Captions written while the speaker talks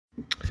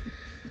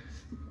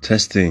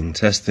Testing.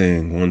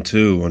 1,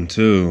 2, 1,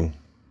 2.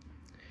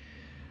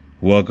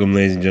 Welcome,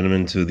 ladies and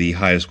gentlemen, to the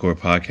Higher Score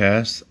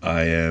Podcast.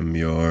 I am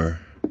your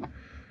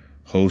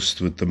host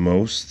with the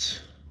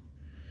most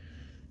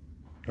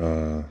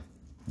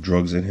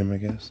drugs in him, I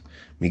guess.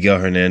 Miguel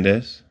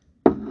Hernandez.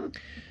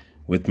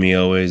 With me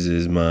always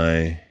is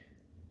my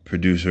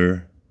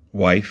producer,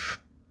 wife.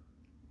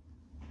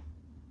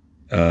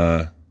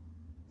 The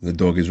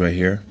dog is right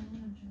here.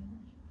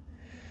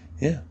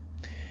 Yeah.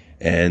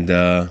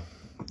 And,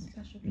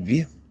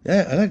 yeah,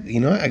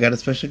 I got a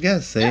special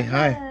guest. Say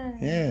hi.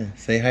 Yeah,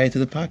 say hi to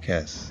the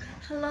podcast.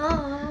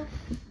 Hello.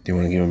 Do you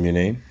want to give him your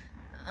name?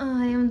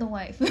 I am the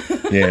wife.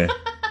 Yeah.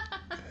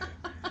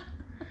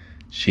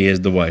 She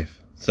is the wife.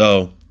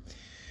 So,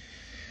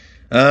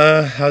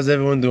 how's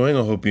everyone doing?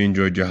 I hope you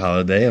enjoyed your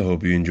holiday. I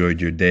hope you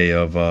enjoyed your day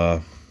of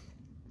the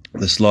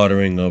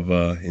slaughtering of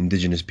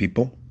indigenous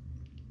people.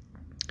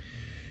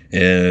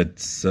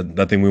 It's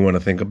nothing we want to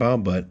think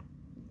about, but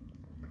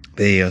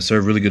they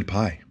serve really good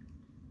pie.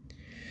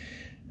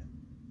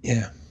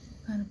 Yeah.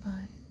 What kind of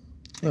pie?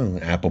 Oh,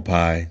 apple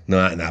pie.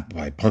 No, not an apple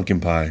pie. Pumpkin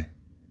pie.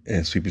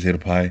 And sweet potato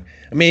pie.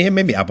 I mean,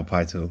 maybe apple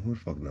pie too. Who the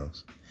fuck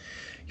knows?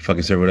 You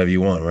fucking serve whatever you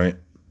want, right?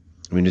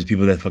 I mean, there's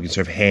people that fucking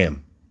serve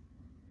ham.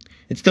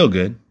 It's still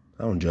good.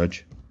 I don't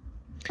judge.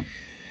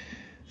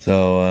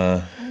 So,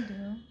 I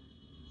do.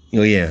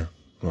 oh yeah.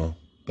 Well,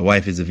 the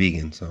wife is a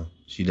vegan, so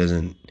she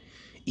doesn't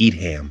eat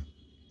ham.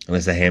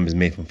 Unless the ham is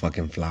made from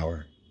fucking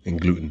flour and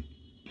gluten.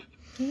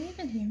 Can you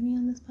even hear me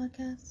on this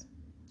podcast?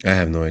 I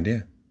have no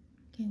idea.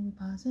 Can we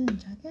pause it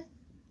and check it?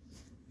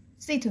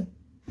 Stay tuned.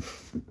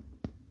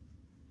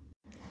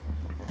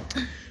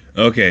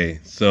 Okay,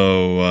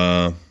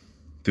 so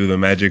through the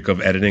magic of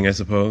editing, I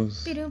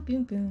suppose. Boom,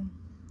 boom, boom.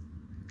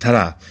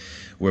 Ta-da!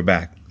 We're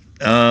back.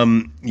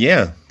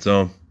 Yeah.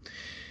 So,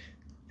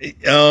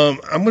 I'm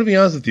gonna be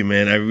honest with you,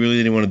 man. I really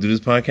didn't want to do this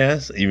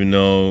podcast, even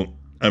though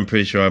I'm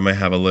pretty sure I might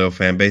have a loyal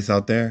fan base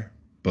out there.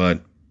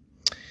 But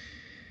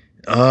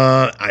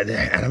I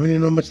don't really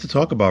know much to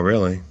talk about,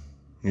 really.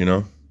 You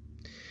know,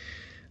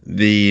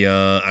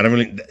 I don't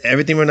really.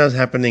 Everything right now is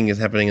happening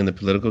in the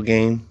political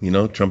game. You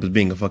know, Trump is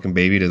being a fucking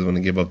baby. Doesn't want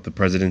to give up the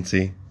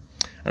presidency.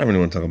 I don't really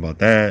want to talk about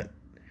that.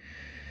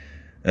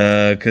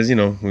 Because, you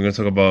know, we're going to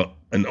talk about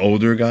an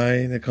older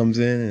guy that comes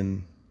in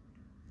and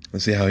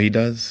let's see how he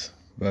does.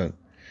 But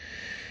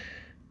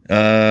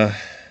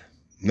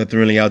nothing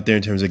really out there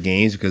in terms of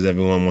games because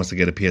everyone wants to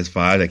get a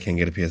PS5 that can't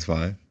get a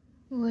PS5.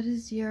 What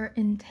is your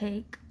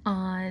intake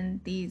on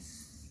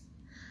these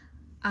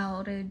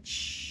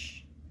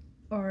outage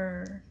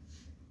or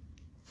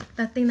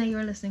that thing that you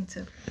were listening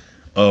to?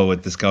 Oh,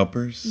 with the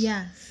scalpers?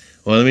 Yes.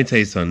 Well, let me tell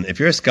you something. If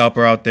you're a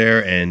scalper out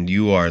there and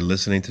you are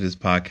listening to this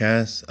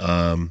podcast,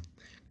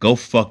 go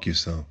fuck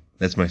yourself.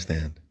 That's my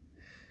stand.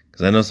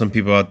 Because I know some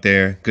people out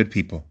there, good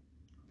people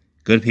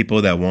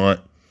that want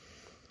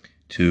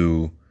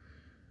to,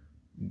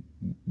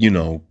 you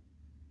know,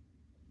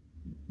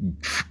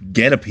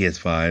 get a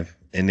PS5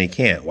 and they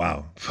can't.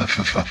 Wow.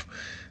 That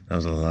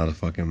was a lot of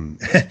fucking,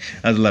 that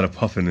was a lot of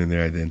puffing in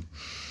there, I did.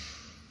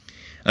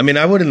 I mean,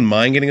 I wouldn't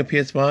mind getting a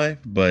PS5,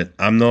 but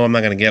I'm not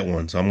going to get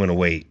one, so I'm going to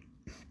wait.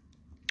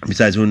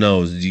 Besides, who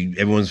knows?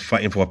 Everyone's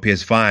fighting for a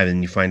PS5,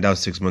 and you find out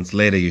 6 months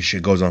later your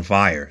shit goes on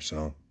fire.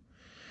 So,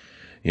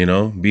 you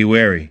know, be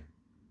wary.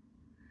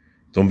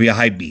 Don't be a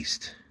hype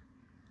beast.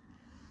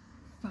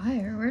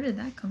 Fire? Where did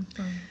that come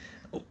from?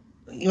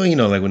 You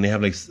know, like when they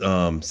have like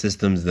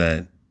systems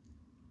that,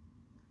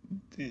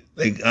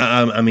 like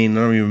I mean,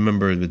 I don't even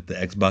remember with the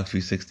Xbox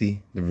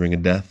 360, the Ring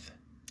of Death.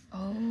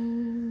 Oh.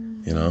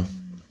 You know,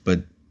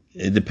 but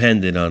it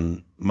depended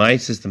on my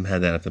system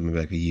had that after maybe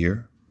like a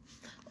year.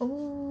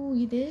 Oh,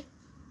 you did?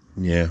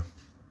 Yeah.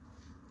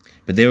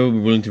 But they were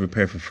willing to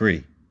repair for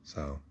free.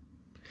 So.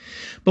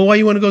 But why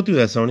you want to go through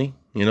that, Sony?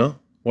 You know?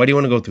 Why do you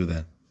want to go through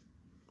that?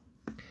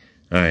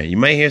 Alright, you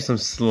might hear some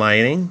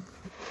sliding.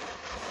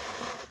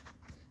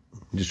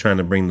 I'm just trying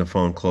to bring the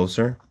phone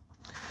closer.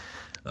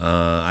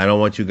 I don't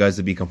want you guys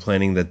to be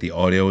complaining that the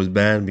audio is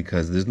bad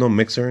because there's no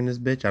mixer in this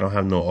bitch. I don't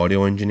have no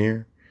audio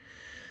engineer.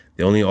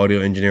 The only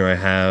audio engineer I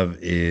have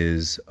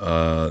is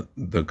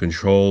the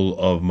control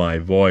of my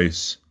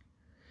voice.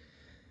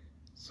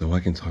 So I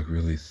can talk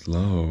really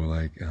slow,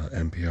 like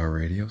NPR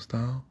radio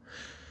style.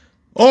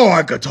 Oh,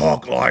 I could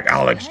talk like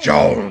Alex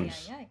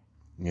Jones.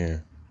 Yeah.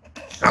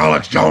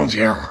 Alex Jones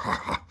here.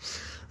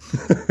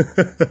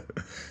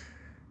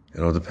 It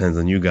all depends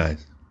on you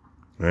guys,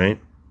 right?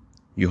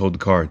 You hold the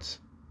cards.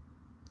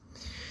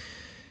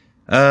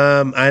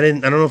 I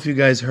don't know if you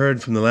guys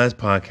heard from the last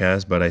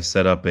podcast, but I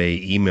set up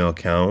a email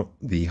account,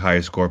 the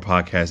Higher Score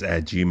Podcast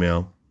at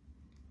Gmail.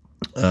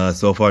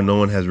 So far, no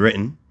one has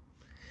written.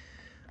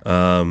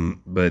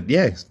 But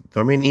yeah,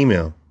 throw me an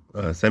email.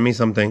 Send me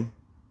something.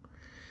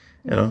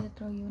 You know. I'm going to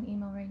throw you an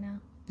email right now.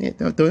 Yeah,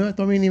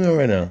 throw me an email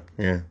right now.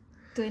 Yeah.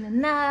 Doing it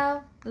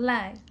now,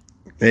 live.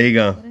 There you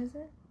go. What is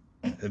it?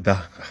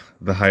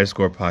 The Higher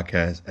Score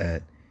Podcast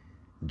at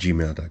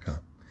gmail.com.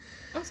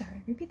 I'm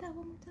sorry, repeat that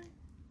one more time.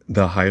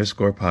 The Higher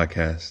Score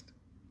Podcast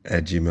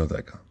at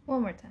gmail.com.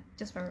 One more time,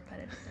 just for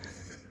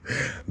repetitiveness.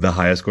 The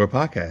Highest Score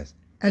Podcast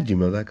at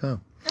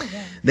gmail.com. Oh,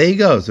 yeah. There you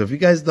go. So if you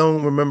guys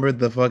don't remember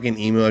the fucking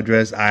email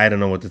address, I don't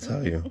know what to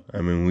tell you.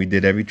 I mean, we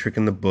did every trick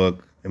in the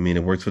book. I mean,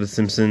 it works for The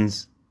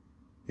Simpsons.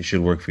 It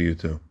should work for you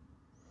too.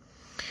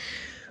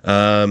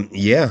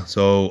 Yeah.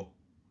 So,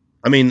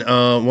 I mean,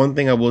 one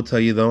thing I will tell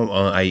you though,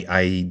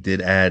 I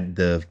did add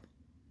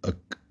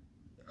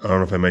I don't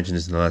know if I mentioned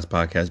this in the last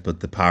podcast, but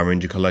the Power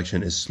Ranger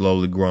collection is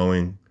slowly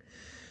growing.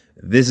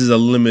 This is a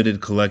limited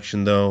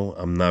collection though.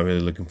 I'm not really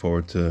looking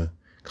forward to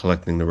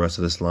collecting the rest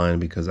of this line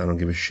because I don't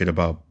give a shit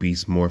about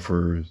Beast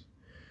Morphers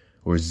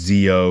or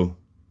Zeo.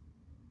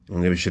 I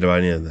don't give a shit about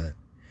any of that.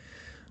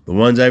 The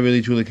ones I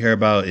really truly care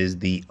about is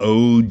the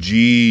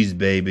OGs,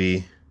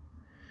 baby.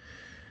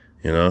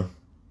 You know?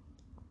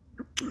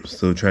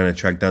 Still trying to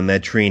track down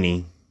that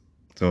Trini.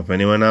 So if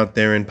anyone out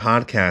there in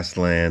podcast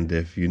land,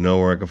 if you know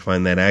where I can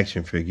find that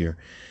action figure,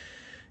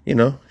 you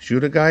know,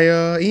 shoot a guy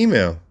a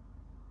email.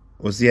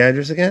 What's the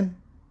address again?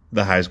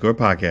 The High Score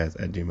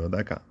Podcast at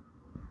gmail.com.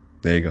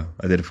 There you go.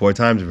 I did it 4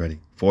 times already.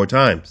 4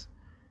 times.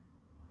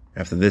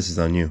 After this is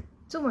on you.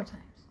 2 more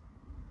times.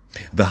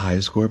 The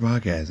High Score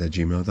Podcast at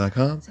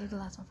gmail.com. Save the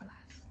last one for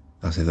last.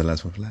 I'll save the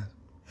last one for last.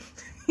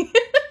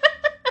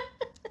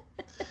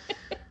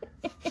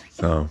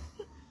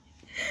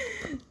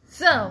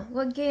 So,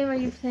 what game are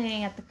you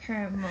playing at the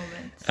current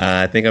moment?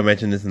 I think I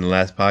mentioned this in the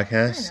last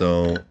podcast.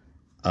 So,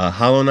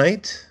 Hollow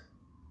Knight.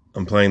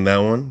 I'm playing that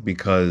one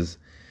because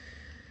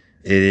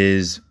it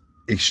is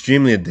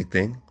extremely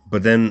addicting.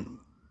 But then,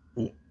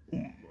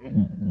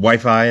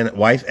 wife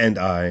and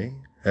I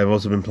have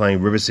also been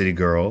playing River City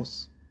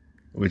Girls,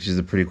 which is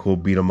a pretty cool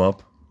beat 'em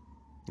up.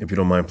 If you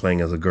don't mind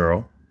playing as a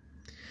girl,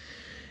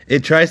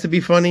 it tries to be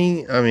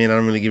funny. I mean, I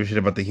don't really give a shit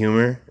about the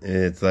humor.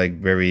 It's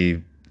like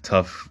very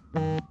tough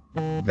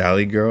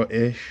Valley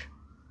Girl-ish.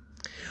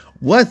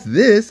 What's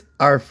this?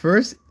 Our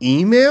first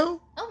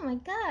email? Oh my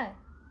god.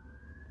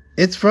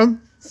 It's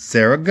from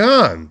Sarah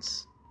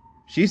Gons.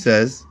 She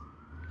says,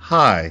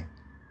 hi.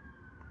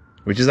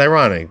 Which is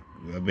ironic,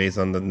 based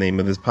on the name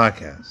of this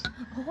podcast.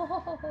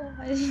 Oh,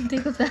 I didn't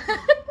think of that.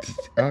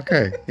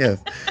 Okay,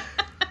 yes.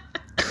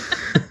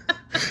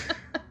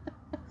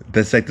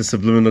 That's like the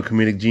subliminal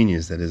comedic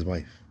genius that is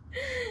wife.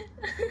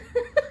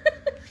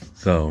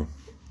 So,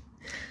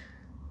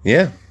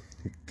 yeah.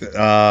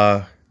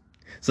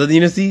 So, you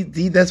know, see,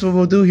 that's what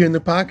we'll do here in the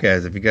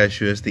podcast. If you guys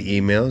shoot us the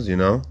emails, you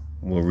know,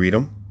 we'll read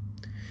them.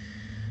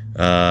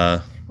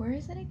 Where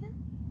is it again?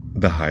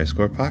 The High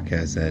Score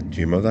Podcast at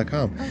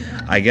gmail.com. Oh,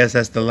 yeah. I guess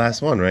that's the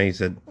last one, right? You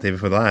said save it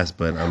for the last,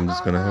 but I'm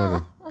just going to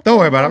hold it. Don't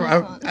worry about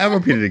it. I'll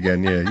repeat it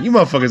again. Yeah, you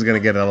motherfuckers going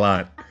to get it a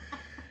lot.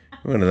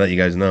 I'm going to let you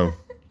guys know.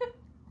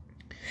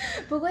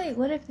 But wait,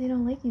 what if they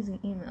don't like using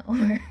email?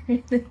 Or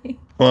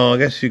Well, I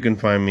guess you can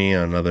find me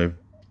on other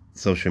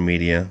social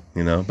media,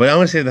 you know. But I'm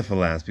going to save that for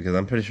last because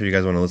I'm pretty sure you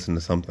guys want to listen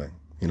to something,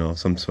 you know,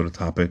 some sort of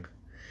topic.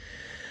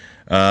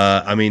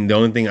 I mean, the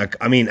only thing, I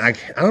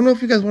don't know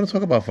if you guys want to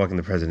talk about fucking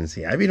the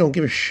presidency. I really don't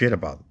give a shit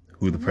about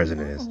who the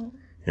president is,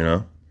 you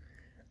know.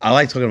 I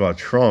like talking about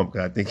Trump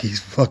because I think he's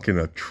fucking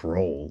a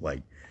troll.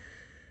 Like,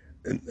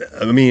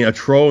 I mean, a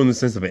troll in the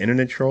sense of an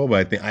internet troll,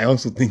 but I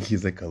also think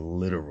he's like a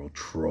literal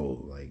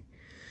troll. Like,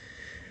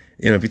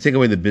 you know, if you take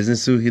away the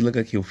business suit, he look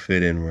like he'll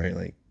fit in, right?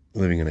 Like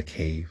living in a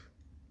cave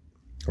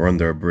or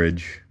under a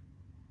bridge,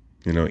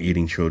 you know,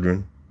 eating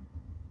children.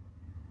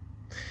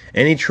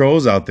 Any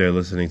trolls out there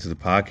listening to the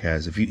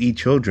podcast, if you eat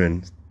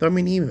children, throw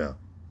me an email.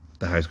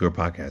 The High Score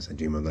Podcast at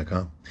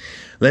gmail.com.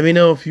 Let me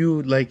know if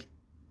you like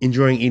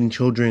enjoying eating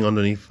children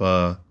underneath,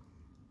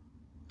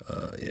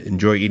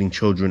 enjoy eating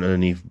children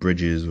underneath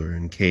bridges or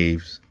in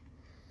caves.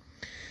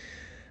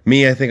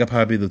 Me, I think I'll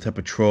probably be the type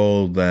of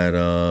troll that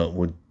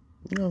would,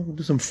 you know,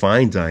 do some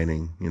fine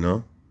dining, you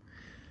know.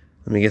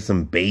 Let me get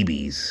some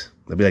babies.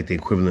 That'd be like the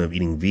equivalent of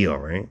eating veal,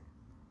 right?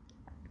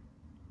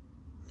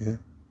 Yeah.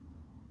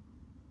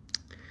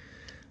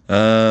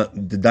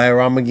 The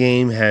diorama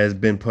game has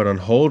been put on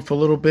hold for a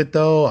little bit,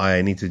 though.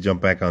 I need to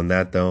jump back on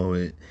that, though.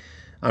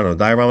 I don't know,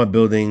 diorama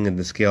building and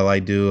the scale I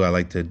do, I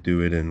like to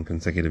do it in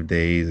consecutive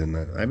days, and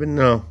I've been,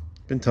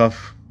 been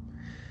tough.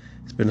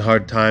 It's been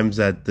hard times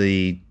at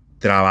the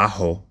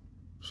trabajo,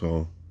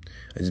 so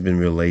I've just been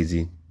real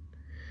lazy.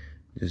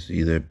 Just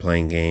either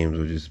playing games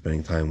or just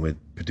spending time with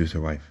producer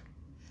wife.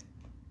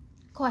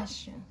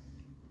 Question.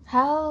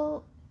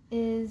 How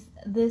is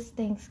this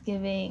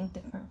Thanksgiving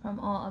different from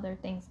all other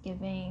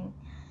Thanksgiving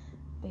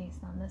based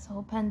on this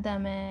whole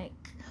pandemic?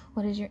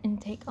 What is your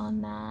intake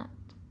on that?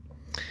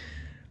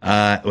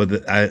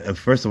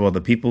 First of all,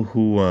 the people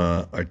who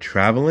are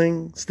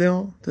traveling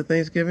still to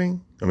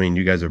Thanksgiving, I mean,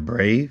 you guys are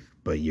brave,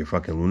 but you're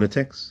fucking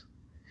lunatics.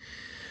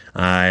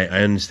 I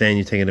understand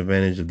you're taking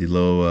advantage of the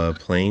low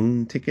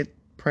plane ticket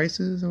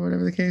prices or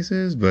whatever the case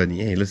is, but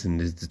hey,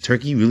 listen, is the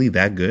turkey really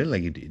that good?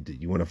 Like,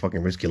 you want to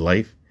fucking risk your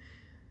life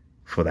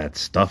for that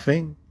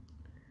stuffing?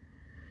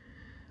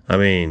 I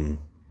mean,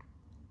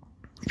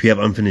 if you have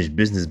unfinished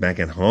business back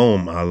at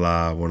home, a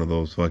la one of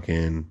those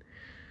fucking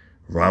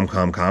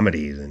rom-com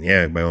comedies, and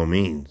yeah, by all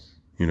means,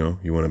 you know,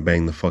 you want to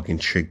bang the fucking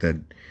chick that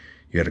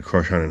you had a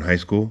crush on in high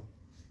school.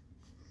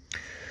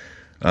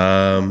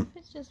 What if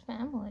it's just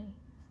family?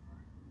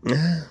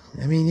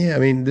 I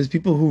mean, there's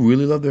people who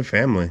really love their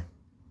family.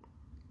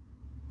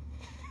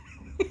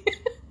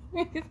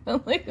 It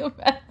sounds like a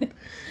bad thing.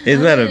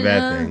 It's not a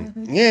bad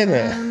thing. Yeah,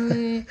 no.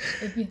 Family,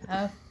 if you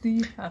have to,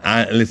 you have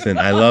to. Listen,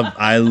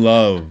 I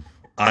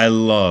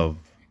love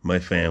my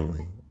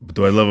family. But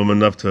do I love them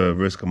enough to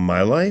risk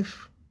my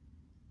life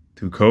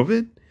through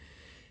COVID?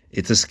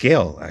 It's a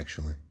scale,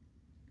 actually.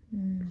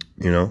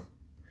 You know?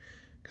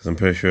 Because I'm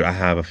pretty sure I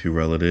have a few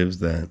relatives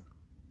that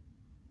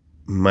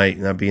might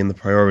not be in the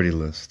priority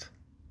list.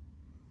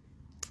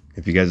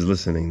 If you guys are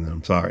listening, then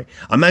I'm sorry.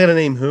 I'm not going to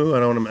name who. I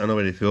don't want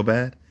nobody to feel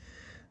bad.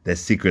 That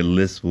secret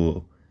list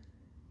will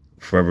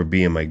forever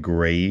be in my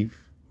grave.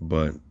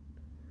 But,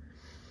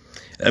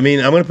 I mean,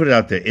 I'm going to put it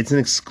out there. It's an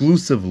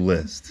exclusive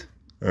list.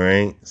 All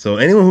right? So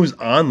anyone who's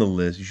on the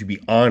list, you should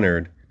be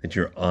honored that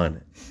you're on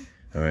it.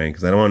 All right?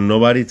 Because I don't want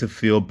nobody to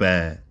feel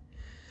bad.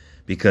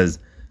 Because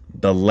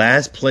the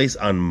last place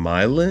on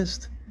my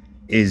list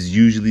is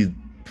usually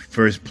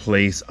first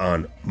place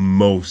on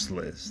most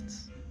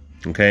lists.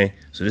 Okay?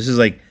 So this is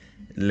like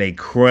le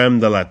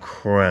creme de la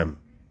creme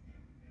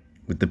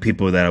with the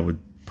people that I would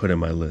put in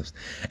my list.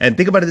 And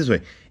think about it this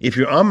way. If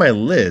you're on my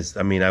list,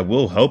 I mean, I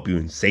will help you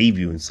and save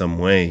you in some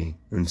way,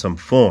 in some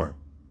form.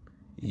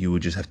 You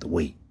would just have to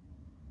wait.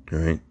 All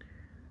right?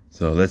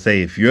 So let's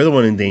say if you're the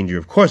one in danger,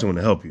 of course I'm going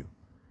to help you.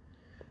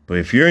 But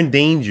if you're in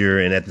danger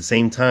and at the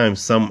same time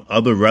some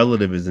other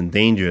relative is in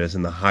danger that's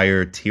in the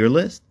higher tier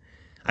list,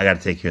 I got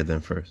to take care of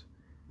them first.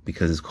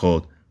 Because it's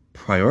called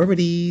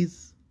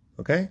priorities.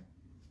 Okay?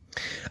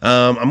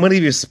 I'm going to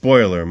give you a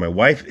spoiler. My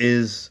wife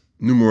is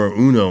numero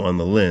uno on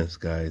the list,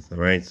 guys. All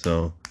right?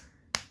 So,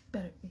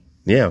 Better be.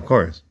 yeah, of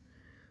course.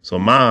 So,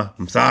 Ma,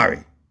 I'm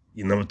sorry.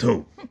 You're number 2.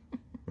 All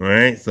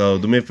right? So,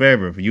 do me a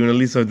favor. If you and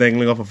Elisa are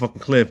dangling off a fucking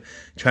cliff,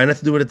 try not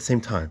to do it at the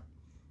same time.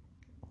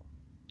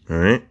 All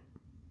right?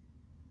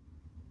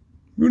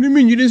 What do you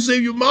mean? You didn't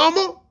save your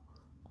mama?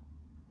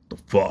 The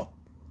fuck?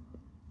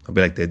 I'll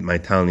be like my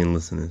Italian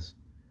listeners.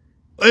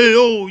 Hey,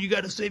 yo, you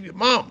got to save your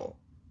mama.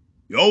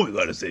 You always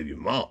got to save your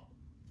mom.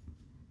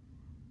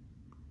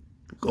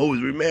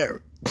 Always remarry.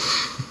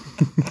 It's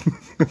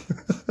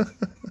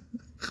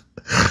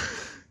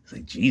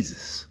like,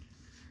 Jesus.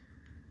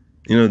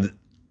 You know,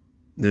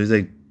 there's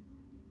like,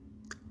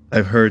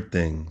 I've heard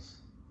things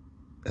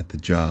at the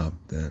job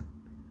that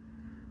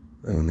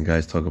when the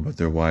guys talk about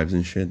their wives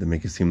and shit, that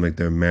make it seem like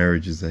their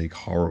marriage is like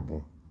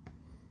horrible.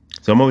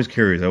 So I'm always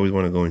curious. I always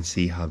want to go and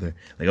see how they're,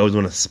 like, I always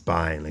want to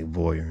spy and like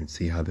voyeur and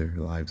see how their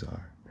lives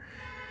are.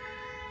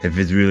 If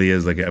it really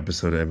is like an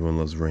episode of Everyone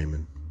Loves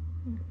Raymond.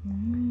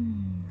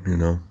 You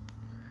know?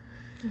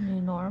 The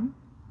new norm?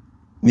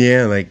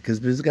 Yeah, like, because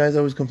these guys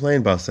always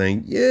complain about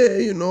saying, yeah,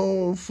 you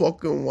know,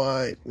 fucking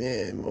white,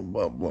 man, blah,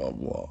 blah, blah,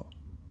 blah.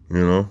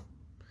 You know?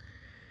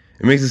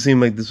 It makes it seem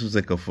like this was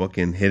like a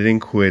fucking hit it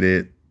and quit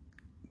it,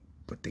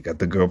 but they got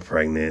the girl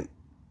pregnant.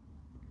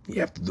 You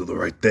have to do the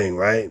right thing,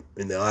 right?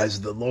 In the eyes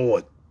of the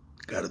Lord.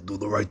 You got to do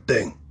the right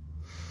thing.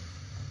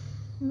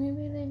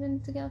 Maybe they've been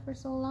together for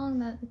so long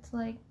that it's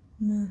like,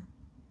 nah.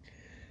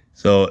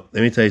 So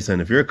let me tell you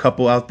something. If you're a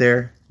couple out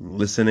there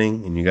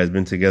listening and you guys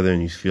been together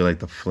and you feel like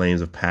the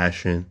flames of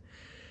passion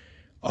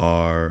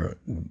are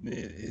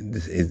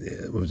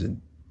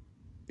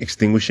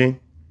extinguishing,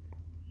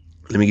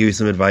 let me give you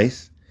some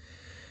advice.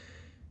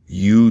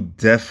 You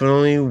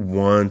definitely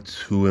want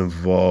to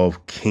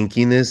involve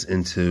kinkiness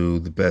into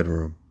the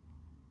bedroom,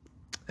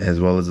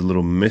 as well as a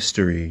little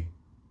mystery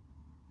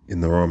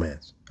in the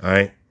romance. All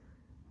right?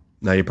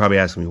 Now you're probably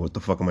asking me, what the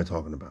fuck am I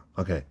talking about?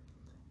 Okay.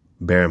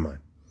 Bear in mind.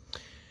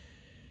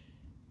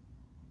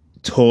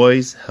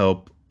 Toys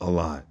help a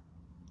lot.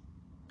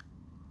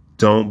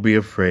 Don't be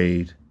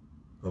afraid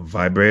of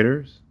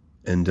vibrators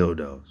and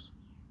dildos.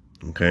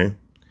 Okay?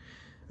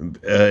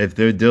 If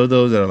they're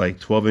dildos that are like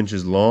 12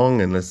 inches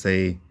long, and let's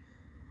say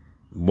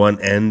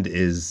one end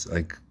is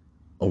like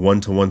a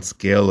 1-to-1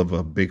 scale of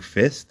a big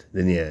fist,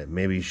 then yeah,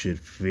 maybe you should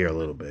fear a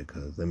little bit,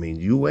 because I mean,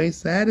 you ain't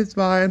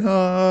satisfying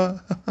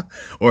her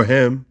or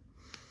him,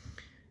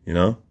 you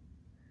know.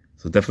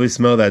 So definitely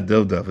smell that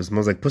dildo. If it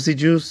smells like pussy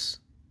juice,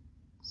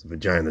 it's a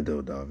vagina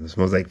dildo. If it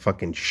smells like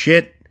fucking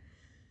shit,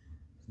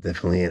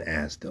 definitely an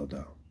ass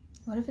dildo.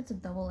 What if it's a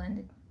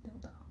double-ended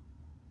dildo?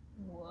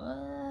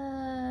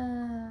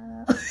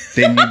 What?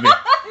 Then you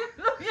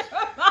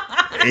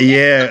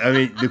yeah, I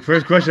mean, the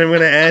first question I'm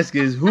going to ask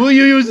is, who are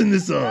you using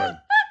this on?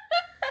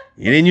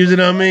 You didn't use it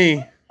on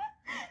me.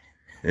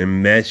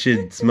 And that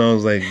shit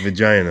smells like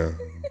vagina.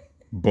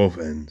 Both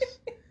ends.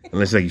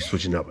 Unless like you're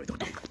switching up. Like,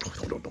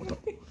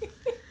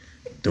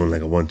 doing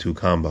like a 1-2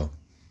 combo.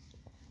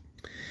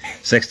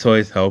 Sex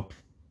toys help,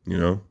 you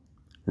know.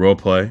 Role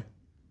play.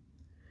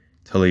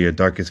 Tell her your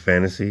darkest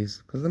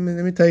fantasies. Because let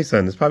me tell you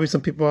something. There's probably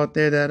some people out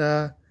there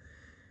that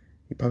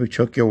you probably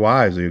choke your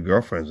wives or your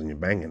girlfriends when you're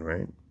banging,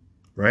 right?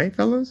 Right,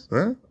 fellas?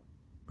 Huh?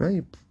 Well,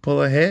 you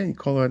pull her hair, you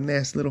call her a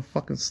nasty little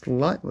fucking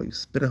slut, or you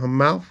spit in her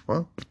mouth,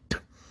 huh?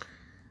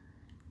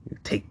 You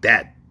take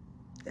that,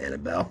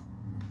 Annabelle.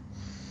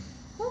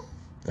 I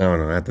don't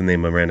know. I have to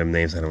name my random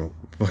names. I don't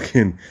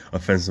fucking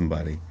offend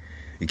somebody.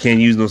 You can't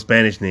use no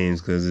Spanish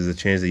names because there's a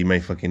chance that you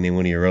might fucking name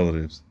one of your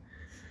relatives.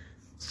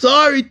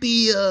 Sorry,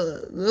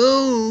 Tia.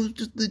 No, it's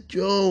just a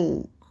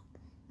joke.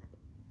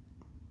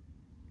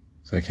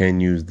 So I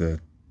can't use the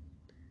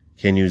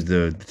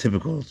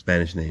typical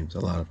Spanish names. A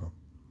lot of them.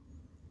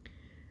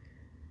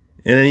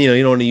 And then,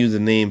 you don't want to use a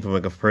name from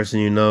like a person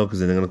you know, because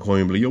then they're going to call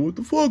you and be like, yo, what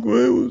the fuck,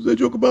 man? Was that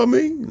joke about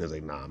me? And it's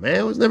like, nah, man,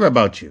 it was never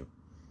about you.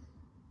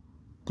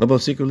 Although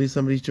secretly,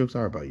 some of these jokes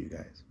are about you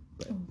guys.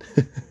 But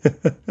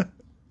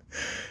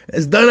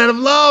it's done out of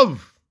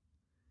love.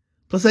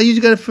 Plus, I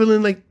usually got to fill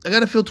in, I got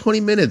to fill 20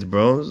 minutes,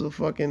 bro.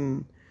 This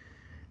ain't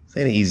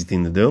an easy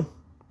thing to do.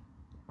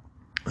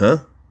 Huh?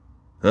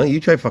 You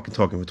try fucking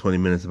talking for 20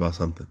 minutes about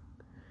something.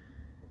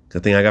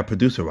 Good thing I got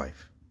producer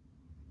wife.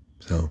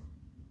 So.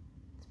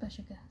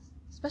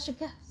 Special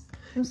guest.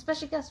 Some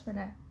special guests for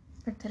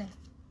today.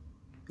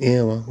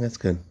 Yeah, well, that's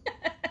good.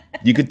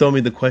 You could throw me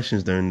the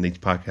questions during the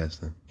podcast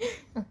then.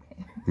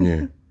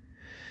 Okay.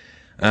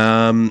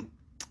 Yeah.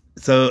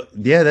 So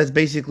yeah, that's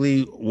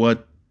basically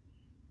what's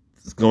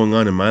going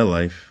on in my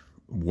life.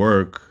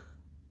 Work,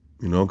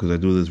 because I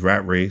do this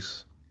rat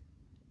race.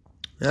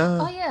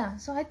 Oh yeah.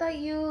 So I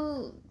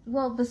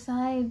thought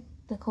beside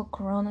the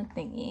corona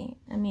thingy,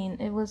 I mean,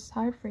 it was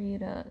hard for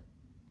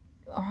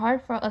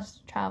us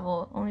to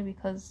travel only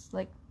because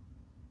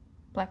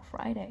Black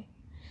Friday.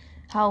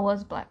 How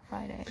was Black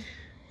Friday?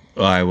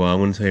 All right, well, I'm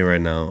going to tell you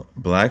right now.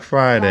 Black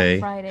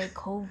Friday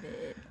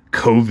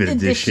COVID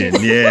edition.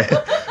 Yeah.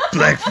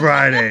 Black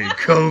Friday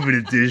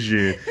COVID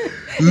edition.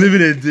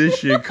 Limited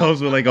edition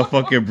comes with a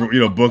fucking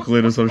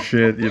booklet or some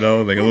shit, like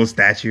a little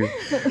statue.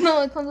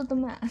 No, it comes with a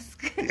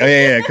mask. Oh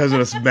yeah, it comes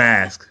with a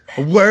mask.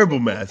 A wearable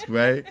mask,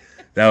 right?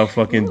 That would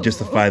fucking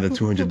justify the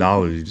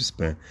 $200 you just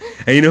spent.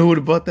 And you know who would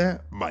have bought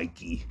that?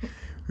 Mikey.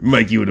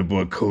 Mikey would have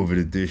bought COVID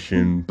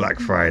edition, Black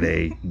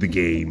Friday, the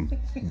game,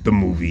 the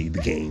movie,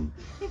 the game.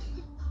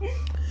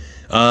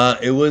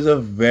 It was a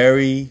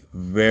very,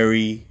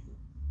 very,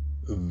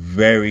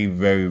 very,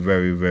 very,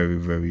 very, very,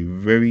 very,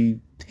 very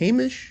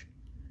tame-ish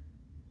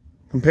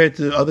compared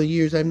to other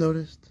years I've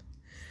noticed.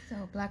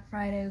 So Black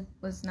Friday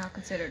was not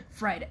considered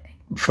Friday.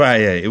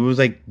 Friday. It was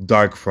like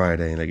Dark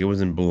Friday. It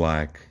wasn't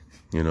black,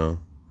 It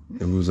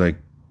was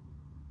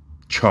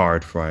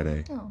charred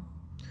Friday. Oh.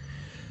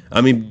 I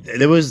mean, but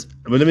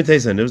let me tell you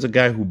something. There was a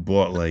guy who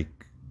bought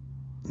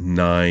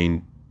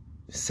 9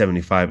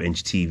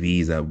 75-inch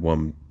TVs at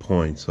one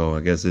point. So I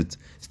guess it's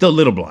still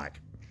little black.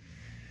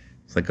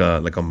 It's like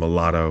a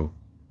mulatto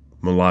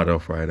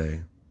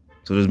Friday.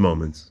 So there's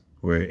moments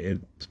where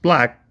it's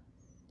black,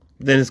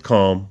 then it's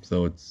calm,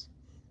 so it's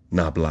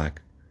not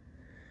black.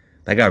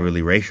 That got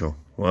really racial.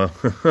 Well,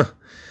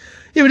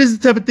 yeah, but this is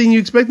the type of thing you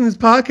expect in this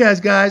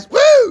podcast, guys.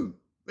 Woo!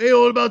 They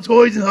all about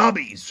toys and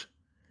hobbies.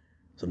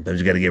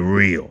 Sometimes you got to get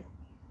real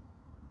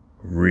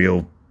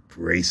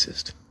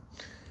racist.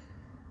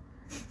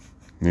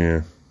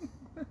 Yeah.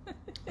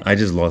 I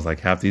just lost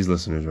half these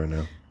listeners right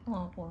now.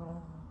 Oh,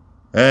 wow.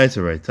 That's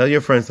all right. Tell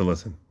your friends to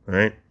listen, all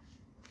right?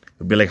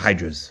 It'll be like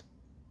Hydras.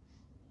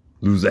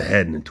 Lose a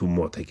head and then 2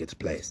 more take its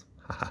place.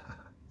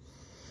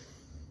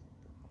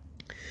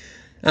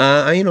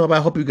 I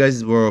hope you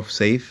guys were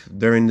safe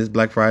during this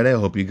Black Friday. I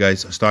hope you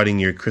guys are starting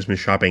your Christmas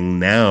shopping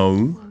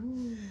now.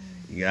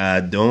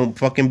 Don't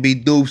fucking be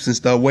dupes and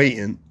start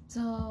waiting.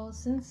 So,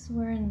 since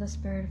we're in the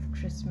spirit of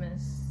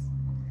Christmas,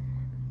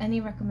 any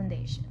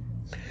recommendation?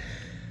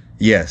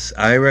 Yes,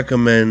 I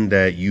recommend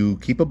that you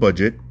keep a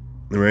budget,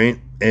 right?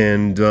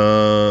 And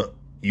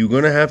you're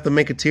going to have to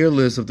make a tier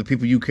list of the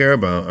people you care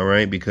about, all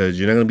right? Because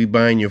you're not going to be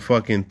buying your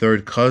fucking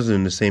third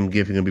cousin the same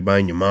gift you're going to be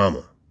buying your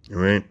mama, all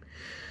right?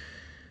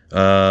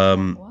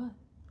 What?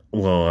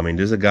 Well, I mean,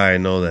 there's a guy I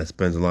know that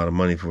spends a lot of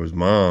money for his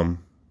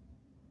mom.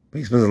 But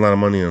he spends a lot of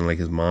money on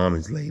his mom,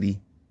 his lady.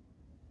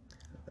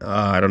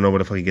 I don't know where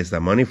the fuck he gets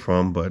that money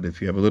from, but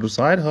if you have a little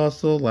side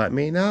hustle, let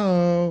me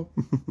know.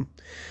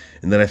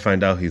 And then I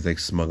find out he's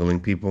smuggling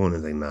people, and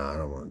it's nah, I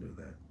don't want to do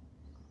that.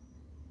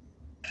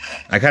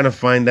 I kind of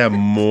find that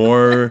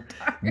more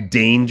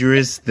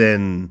dangerous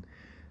than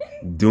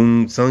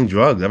selling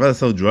drugs. I'd rather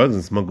sell drugs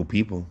than smuggle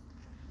people.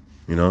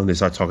 They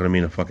start talking to me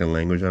in a fucking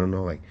language I don't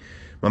know.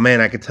 My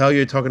man, I could tell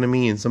you're talking to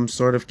me in some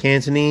sort of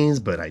Cantonese,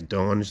 but I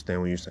don't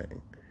understand what you're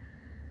saying.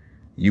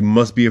 You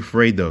must be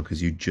afraid, though,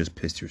 because you just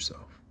pissed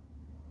yourself.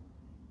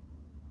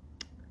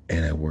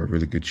 And I wore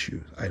really good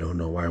shoes. I don't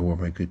know why I wore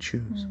my good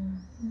shoes.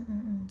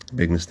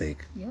 Big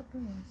mistake. Yep.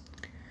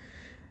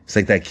 It's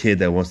like that kid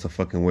that wants to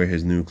fucking wear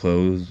his new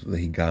clothes that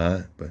he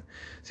got. But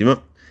see,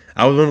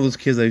 I was one of those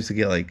kids that used to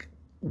get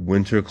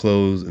winter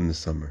clothes in the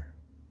summer.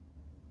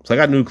 So I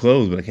got new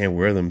clothes, but I can't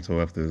wear them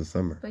until after the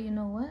summer. But you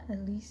know what?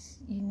 At least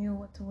you knew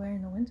what to wear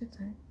in the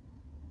wintertime.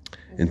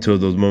 Until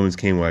those moments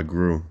came where I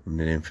grew and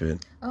they didn't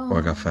fit. Or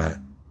I got fat.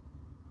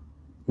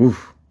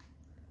 Oof.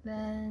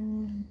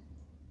 Then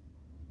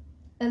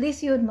at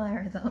least you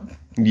admire them.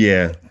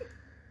 Yeah.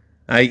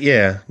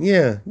 Yeah.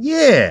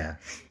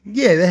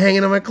 They're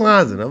hanging in my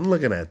closet. I'm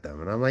looking at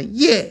them and I'm like,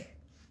 yeah.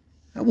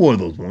 I wore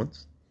those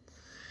once.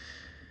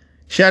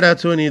 Shout out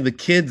to any of the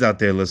kids out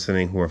there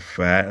listening who are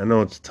fat. I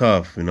know it's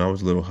tough. I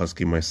was a little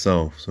husky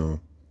myself, so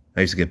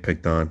I used to get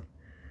picked on.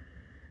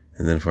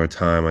 And then for a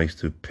time, I used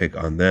to pick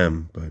on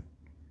them, but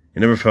it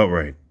never felt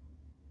right.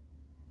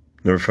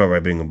 Never felt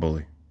right being a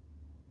bully.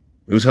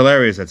 It was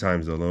hilarious at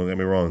times, though. Don't get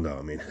me wrong, though.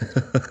 I mean,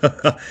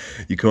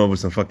 you come up with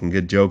some fucking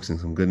good jokes and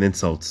some good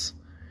insults,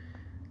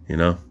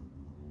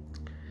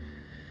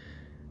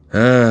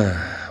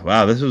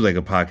 Wow, this was like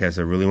a podcast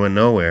that really went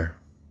nowhere.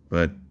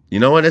 But you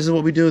know what? This is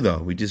what we do, though.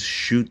 We just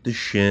shoot the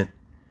shit,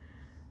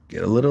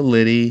 get a little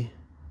litty,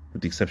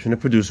 with the exception of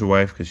producer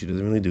wife, because she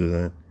doesn't really do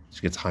that.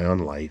 She gets high on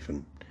life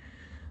and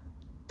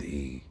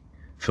the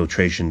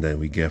filtration that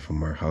we get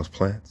from our house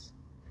plants.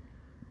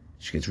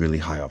 She gets really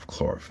high off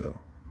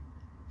chlorophyll.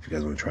 If you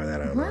guys want to try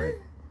that out, right?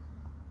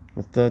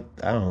 What's the,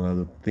 I don't know,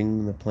 the thing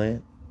in the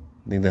plant?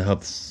 I think that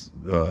helps,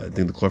 I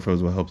think the chlorophyll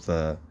is what helps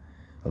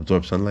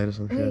absorb sunlight or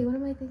some shit. Wait, what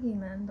am I thinking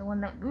then? The one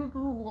that...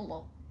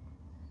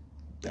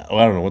 Oh,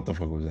 I don't know what the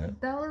fuck was that.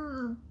 That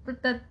was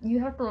that you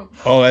have to.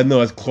 Oh, I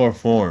know it's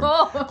chloroform.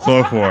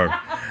 Chloroform.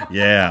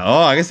 Yeah.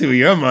 Oh, I can see where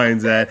your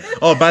mind's at.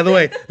 Oh, by the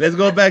way, let's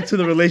go back to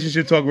the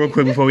relationship talk real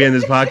quick before we end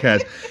this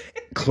podcast.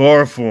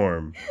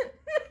 Chloroform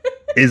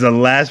is a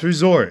last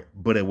resort,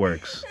 but it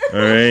works. All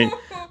right.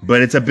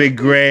 But it's a big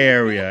gray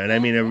area, and I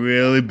mean a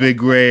really big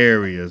gray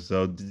area.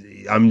 So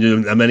I'm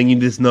letting you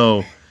just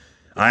know,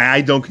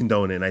 I don't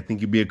condone it. And I think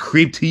you'd be a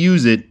creep to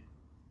use it,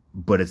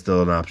 but it's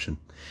still an option.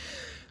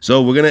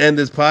 So we're going to end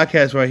this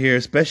podcast right here.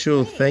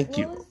 Special thank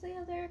you. What was the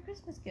other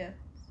Christmas gift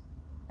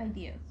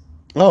ideas?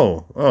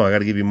 Oh, I got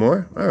to give you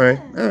more? All right.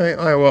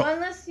 Well,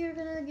 unless you're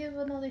going to give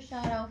another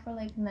shout out for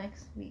like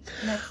next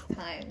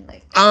time.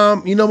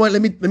 You know what?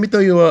 Let me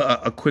throw you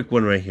a quick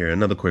one right here.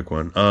 Another quick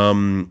one.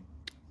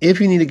 If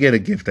you need to get a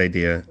gift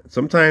idea,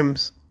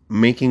 sometimes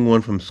making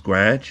one from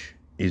scratch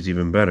is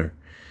even better.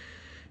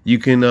 You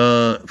can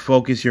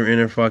focus your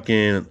inner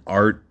fucking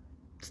art,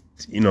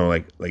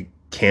 like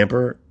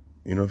camper.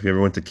 If you ever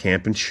went to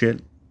camp and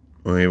shit,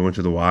 or you ever went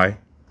to the Y,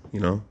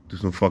 do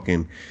some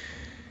fucking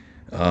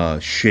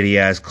shitty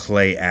ass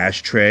clay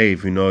ashtray.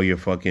 If you know your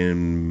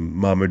fucking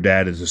mom or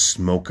dad is a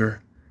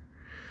smoker,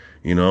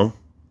 you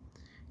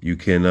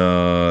can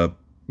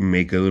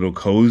make a little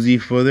cozy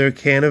for their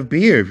can of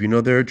beer if you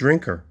know they're a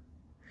drinker.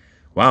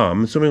 Wow,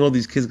 I'm assuming all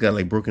these kids got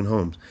like broken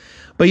homes.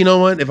 But you know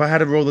what? If I had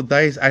to roll the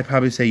dice, I'd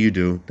probably say you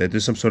do. That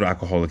there's some sort of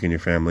alcoholic in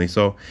your family.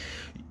 So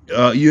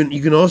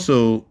you can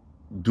also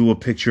do a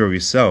picture of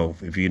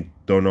yourself if you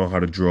don't know how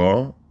to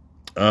draw.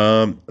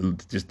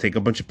 Just take a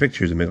bunch of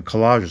pictures and make a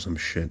collage or some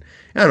shit.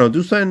 I don't know,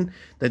 do something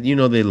that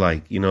they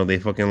like. They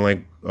fucking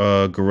like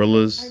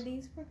gorillas. Are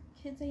these for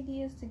kids'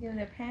 ideas to give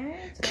their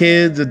parents?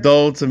 Kids,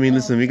 adults. I mean,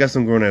 listen, we got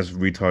some grown ass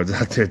retards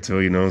out there too.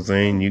 You know what I'm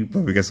saying? You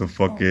probably got some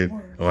fucking.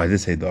 Oh, I did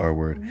say the R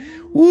word.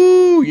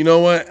 Woo! You know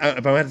what?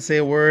 If I had to say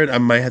a word, I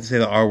might have to say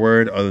the R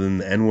word other than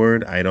the N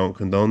word. I don't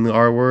condone the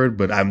R word,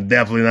 but I'm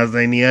definitely not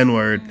saying the N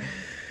word.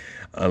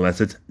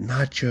 Unless it's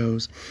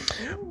nachos.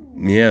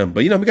 Yeah,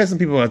 but we got some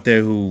people out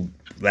there who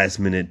last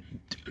minute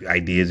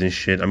ideas and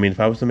shit. I mean, if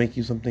I was to make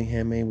you something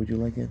handmade, would you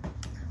like it?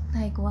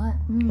 Like what?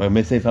 I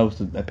may say if I was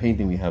to, that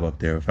painting we have up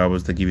there, if I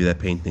was to give you that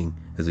painting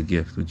as a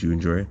gift, would you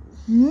enjoy it?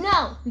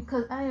 No,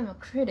 because I am a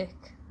critic.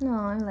 No,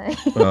 I'm like.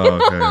 Oh,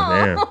 okay,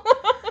 damn.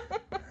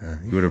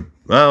 You would have.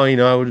 Well,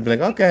 I would have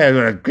been like, okay, I'm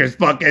gonna just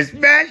fucking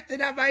smashed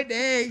it on my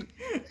knee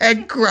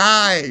and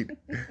cried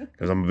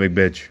because I'm a big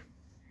bitch.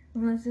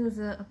 Unless it was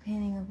a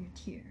painting of your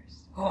tears.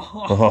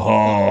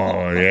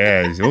 Oh,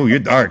 yes. Oh, you're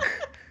dark.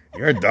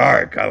 You're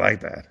dark. I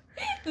like that.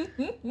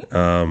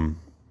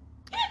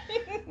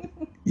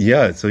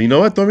 Yeah, so you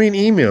know what? Throw me an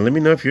email. Let me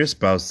know if your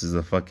spouse is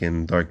a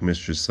fucking dark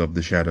mistress of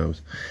the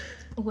shadows.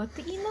 What's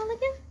the email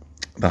again?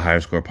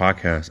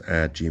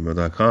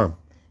 thehigherscorepodcast@gmail.com.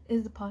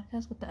 Is the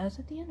podcast with the S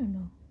at the end or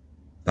no?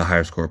 The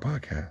Higher Score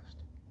Podcast.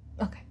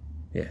 Okay.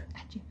 Yeah.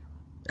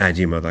 At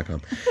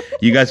gmail.com.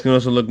 You guys can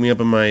also look me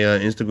up on my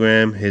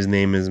Instagram. His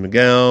name is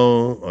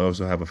Miguel. I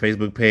also have a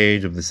Facebook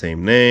page of the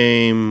same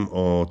name,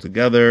 all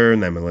together.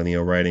 Not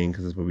Millennial Writing,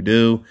 because that's what we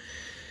do.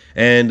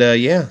 And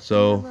yeah,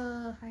 so. Do you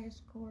have a Higher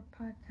Score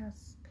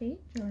Podcast page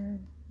or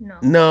no?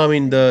 No, I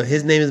mean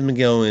his name is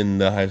Miguel, and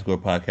the Higher Score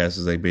Podcast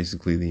is like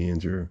basically the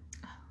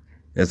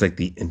It's like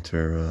the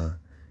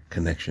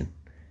connection,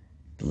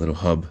 the little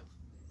hub.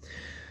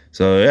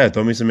 So yeah,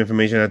 throw me some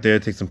information out there,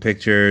 take some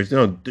pictures,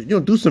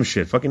 do some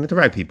shit, fucking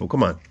interact, people.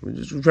 Come on,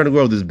 we're trying to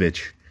grow this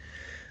bitch.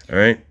 All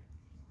right.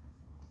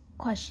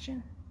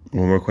 Question.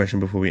 One more question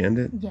before we end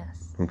it.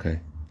 Yes. Okay.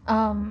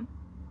 Oh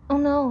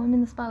no, I'm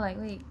in the spotlight.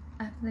 Wait,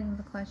 I have to think of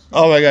the question.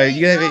 Oh my god,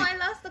 I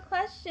lost the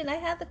question. I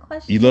had the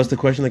question. You lost the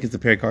question like it's a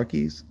pair of car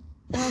keys.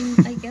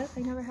 I guess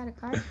I never had a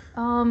car.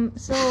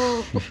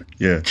 So.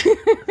 Yeah.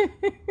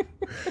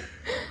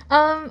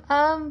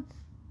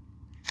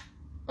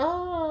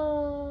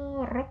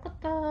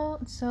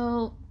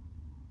 So,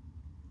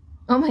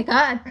 oh my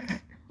god,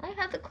 I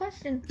had the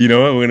question. You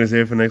know what? We're gonna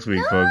save it for next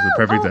week, folks. The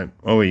perfect time.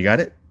 Oh, wait, you got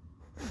it?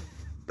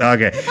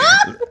 Okay.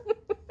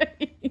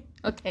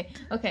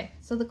 Okay.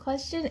 So the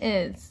question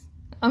is,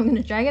 I'm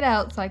gonna drag it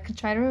out so I could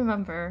try to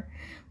remember,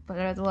 but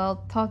as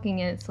well talking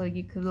it so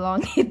you could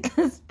elongate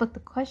this. But the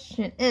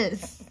question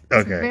is, it's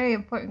Okay. a very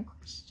important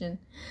question.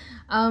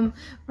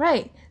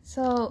 Right.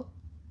 So,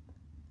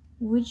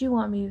 would you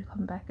want me to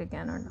come back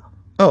again or no?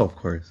 Oh, of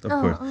course. Of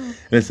course.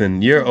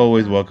 Listen, you're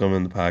always welcome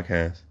in the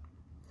podcast.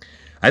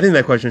 I think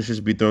that question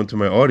should be thrown to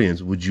my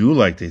audience. Would you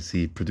like to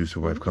see Producer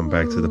Wife come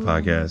back to the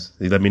podcast?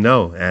 You let me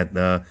know at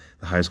the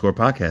High Score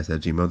Podcast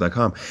at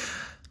gmail.com.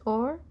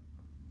 Or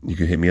you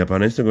can hit me up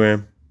on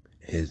Instagram.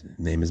 His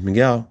name is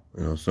Miguel.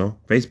 And also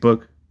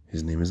Facebook.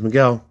 His name is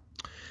Miguel.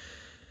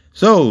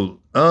 So,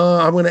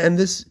 I'm going to end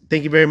this.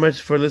 Thank you very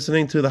much for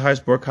listening to the Higher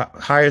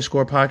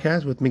Score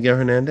Podcast with Miguel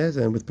Hernandez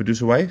and with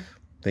Producer Wife.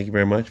 Thank you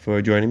very much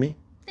for joining me.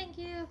 Thank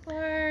you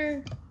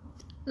for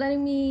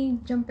letting me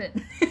jump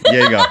in.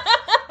 There you go.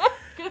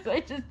 Because I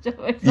just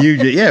jumped.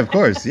 Yeah, of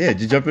course. Yeah,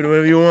 just jump in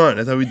whenever you want.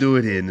 That's how we do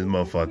it here in this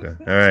motherfucker.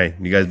 All right,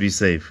 you guys be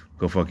safe.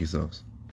 Go fuck yourselves.